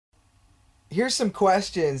here's some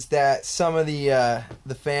questions that some of the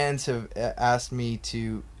fans have asked me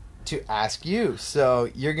to ask you. So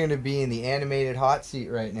you're going to be in the animated hot seat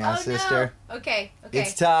right now, sister. No. Okay.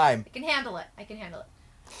 It's time. I can handle it.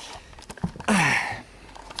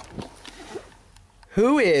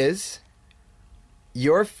 Who is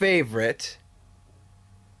your favorite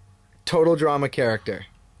total drama character?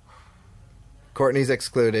 Courtney's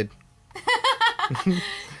excluded.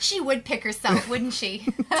 She would pick herself, wouldn't she?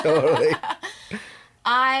 Totally.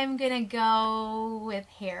 I'm going to go with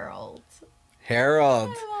Harold. Harold.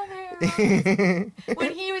 I love Harold.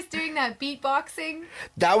 When he was doing that beatboxing.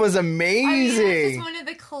 That was amazing. That's just one of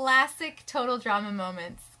the classic total drama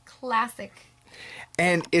moments. Classic.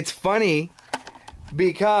 And it's funny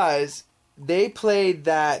because they played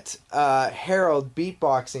that Harold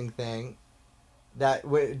beatboxing thing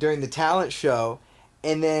during the talent show,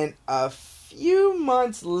 and then a few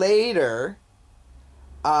months later,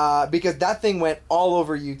 because that thing went all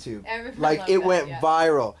over YouTube. Everybody went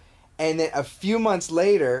viral. And then a few months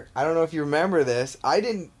later, I don't know if you remember this,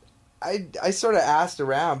 I sort of asked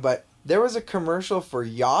around, but there was a commercial for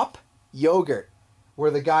Yop yogurt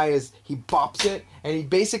where the guy he bops it and he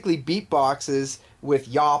basically beatboxes with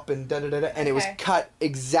Yop and da-da-da-da, and it was cut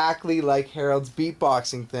exactly like Harold's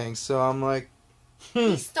beatboxing thing. So I'm like,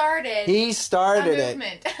 He started it.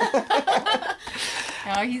 Movement.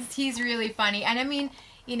 No, he's really funny. And I mean,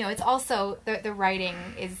 it's also the writing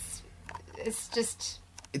it's just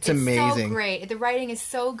it's amazing. So great. The writing is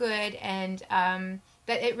so good, and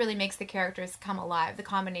that it really makes the characters come alive. The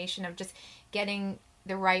combination of just getting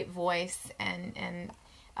the right voice and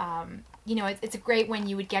it's great when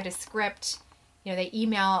you would get a script. They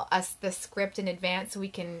email us the script in advance so we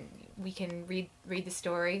can read the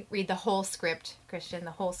story, read the whole script, Christian,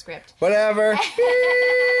 the whole script. Whatever.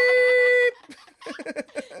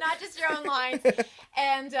 Not just your own lines.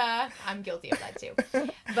 And I'm guilty of that too.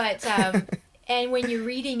 But and when you're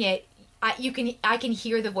reading it, I can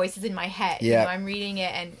hear the voices in my head. Yeah. I'm reading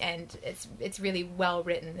it, and it's really well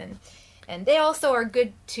written, and they also are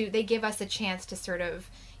good to. They give us a chance to sort of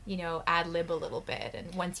ad lib a little bit,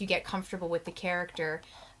 and once you get comfortable with the character,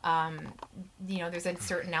 there's a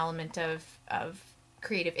certain element of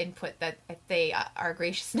creative input that they are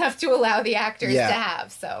gracious enough to allow the actors to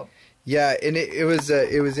have. So. Yeah, and it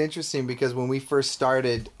was interesting because when we first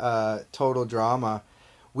started Total Drama,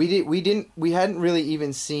 we hadn't really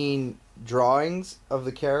even seen drawings of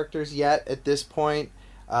the characters yet at this point.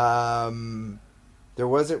 There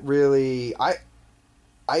wasn't really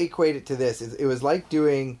I equate it to this. It was like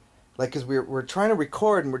doing because we're trying to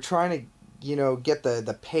record and we're trying to get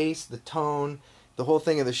the pace, the tone, the whole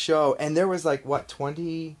thing of the show, and there was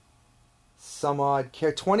 20 some odd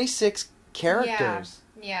 26 characters.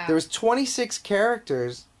 Yeah. There was 26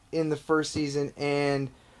 characters in the first season,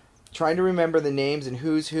 and trying to remember the names and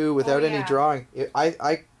who's who without any drawing.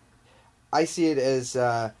 I see it as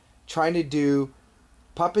trying to do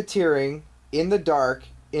puppeteering in the dark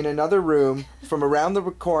in another room from around the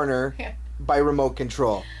corner by remote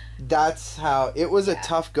control. That's how it was. A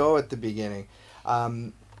tough go at the beginning.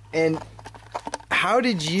 And how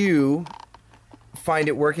did you find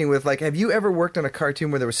it working with have you ever worked on a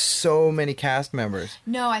cartoon where there were so many cast members?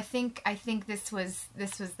 No, I think this was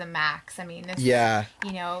the max. I mean,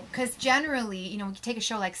 because generally, we could take a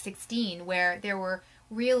show like 16 where there were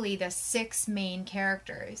really the 6 main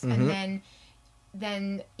characters, mm-hmm. and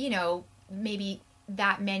then maybe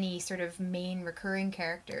that many sort of main recurring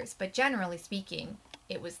characters, but generally speaking,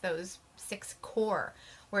 it was those 6 core.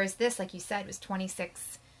 Whereas this, like you said, was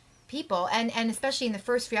 26 people, and especially in the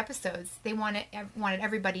first few episodes, they wanted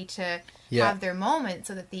everybody to have their moment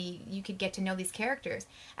so that you could get to know these characters.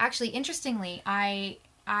 Actually, interestingly, I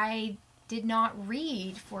did not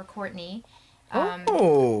read for Courtney. I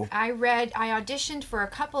auditioned for a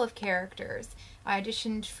couple of characters. I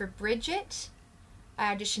auditioned for Bridget,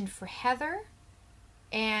 I auditioned for Heather,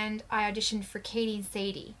 and I auditioned for Katie and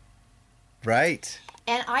Sadie. Right.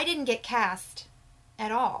 And I didn't get cast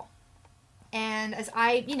at all. And as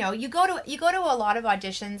you go to a lot of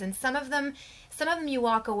auditions, and some of them you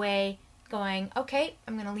walk away going, okay,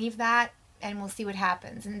 I'm going to leave that and we'll see what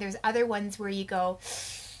happens. And there's other ones where you go,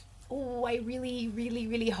 oh, I really, really,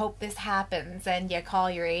 really hope this happens. And you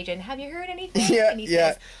call your agent, have you heard anything? And he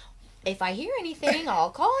says, if I hear anything, I'll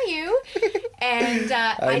call you. And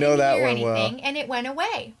I didn't hear anything, and it went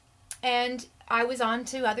away. And I was on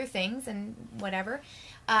to other things and whatever.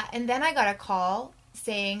 And then I got a call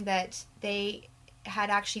saying that they had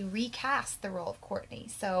actually recast the role of Courtney.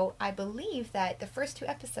 So I believe that the first 2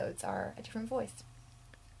 episodes are a different voice.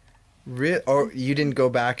 Or you didn't go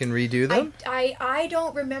back and redo them? I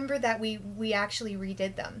don't remember that we actually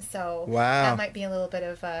redid them. So that might be a little bit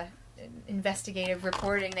of investigative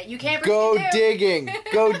reporting that you can't go do. digging.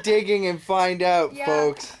 Go digging and find out,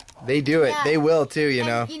 folks. They do it. Yeah. They will too, you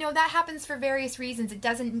know. You know, that happens for various reasons. It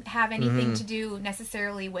doesn't have anything to do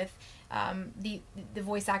necessarily with the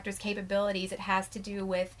voice actor's capabilities. It has to do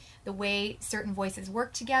with the way certain voices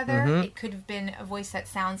work together. It could have been a voice that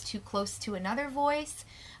sounds too close to another voice.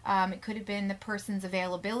 It could have been the person's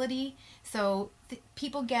availability. So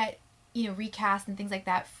people get, you know, recast and things like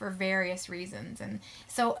that for various reasons. And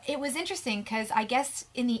so it was interesting because I guess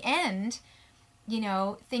in the end, you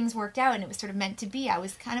know, things worked out and it was sort of meant to be. I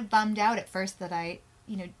was kind of bummed out at first that I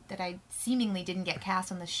seemingly didn't get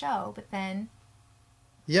cast on the show, but then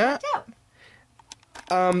it worked out.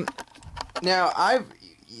 Now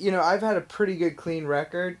I've had a pretty good clean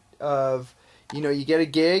record of, you know, you get a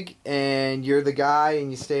gig and you're the guy and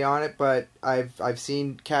you stay on it, but I've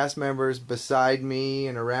seen cast members beside me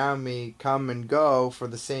and around me come and go for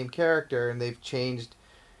the same character, and they've changed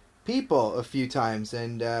people a few times,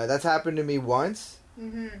 and that's happened to me once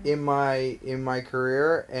in my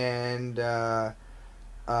career, and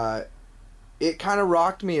it kind of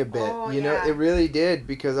rocked me a bit. You know, it really did,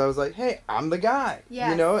 because I was like, hey, I'm the guy.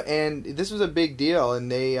 You know, and this was a big deal, and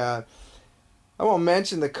they I won't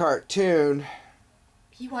mention the cartoon.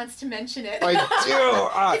 He wants to mention it. I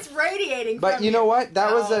do. It's radiating. But from you know what?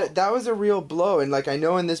 That was a real blow. And like, I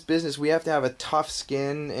know in this business we have to have a tough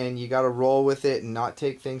skin, and you got to roll with it and not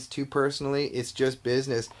take things too personally. It's just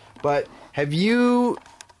business. But have you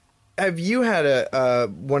had a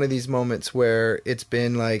one of these moments where it's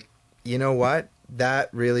been like, you know what? That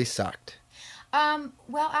really sucked.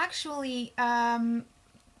 Well, actually,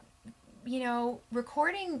 you know,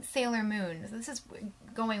 recording Sailor Moon. This is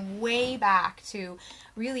going way back to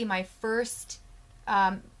really my first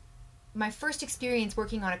experience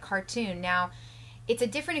working on a cartoon. Now, it's a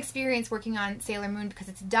different experience working on Sailor Moon because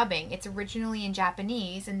it's dubbing. It's originally in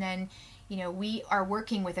Japanese, and then, you know, we are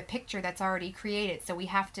working with a picture that's already created, so we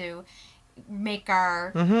have to make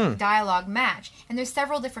our dialogue match. And there's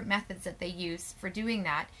several different methods that they use for doing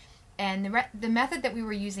that. And the method that we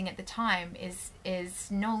were using at the time is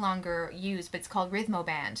no longer used, but it's called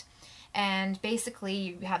Rhythmoband. And basically,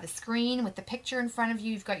 you have the screen with the picture in front of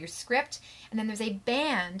you, you've got your script, and then there's a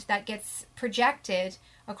band that gets projected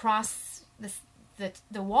across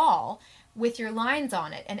the wall with your lines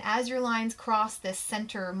on it. And as your lines cross this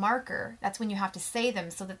center marker, that's when you have to say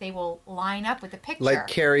them so that they will line up with the picture. Like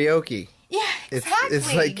karaoke. Yeah, exactly.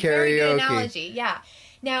 It's like karaoke. Very good analogy, yeah.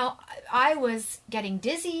 Now, I was getting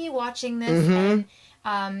dizzy watching this,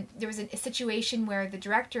 and there was a situation where the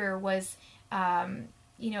director was,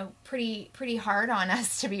 you know, pretty hard on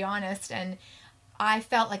us, to be honest, and I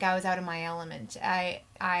felt like I was out of my element. I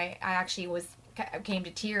actually came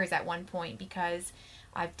to tears at one point because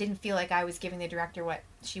I didn't feel like I was giving the director what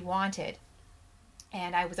she wanted,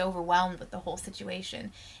 and I was overwhelmed with the whole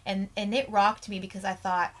situation, and it rocked me because I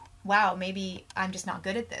thought, wow, maybe I'm just not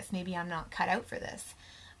good at this. Maybe I'm not cut out for this.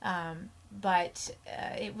 But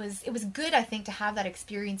it was good, I think, to have that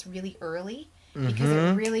experience really early, because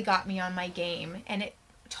it really got me on my game, and it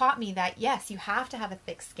taught me that, yes, you have to have a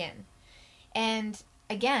thick skin. And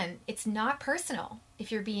again, it's not personal if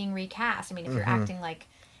you're being recast. I mean, if you're acting like,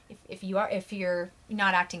 if you're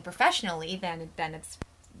not acting professionally, then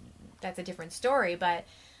that's a different story. But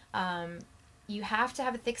you have to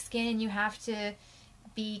have a thick skin, and you have to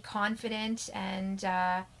be confident, and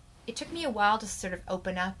it took me a while to sort of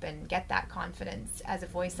open up and get that confidence as a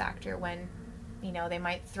voice actor when, you know, they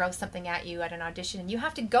might throw something at you at an audition, and you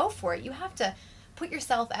have to go for it. You have to put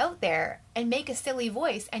yourself out there and make a silly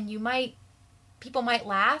voice, and people might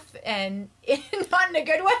laugh, and not in a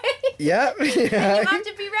good way. Yeah. And you have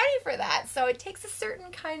to be ready for that. So it takes a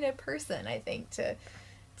certain kind of person, I think, to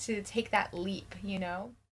take that leap, you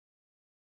know.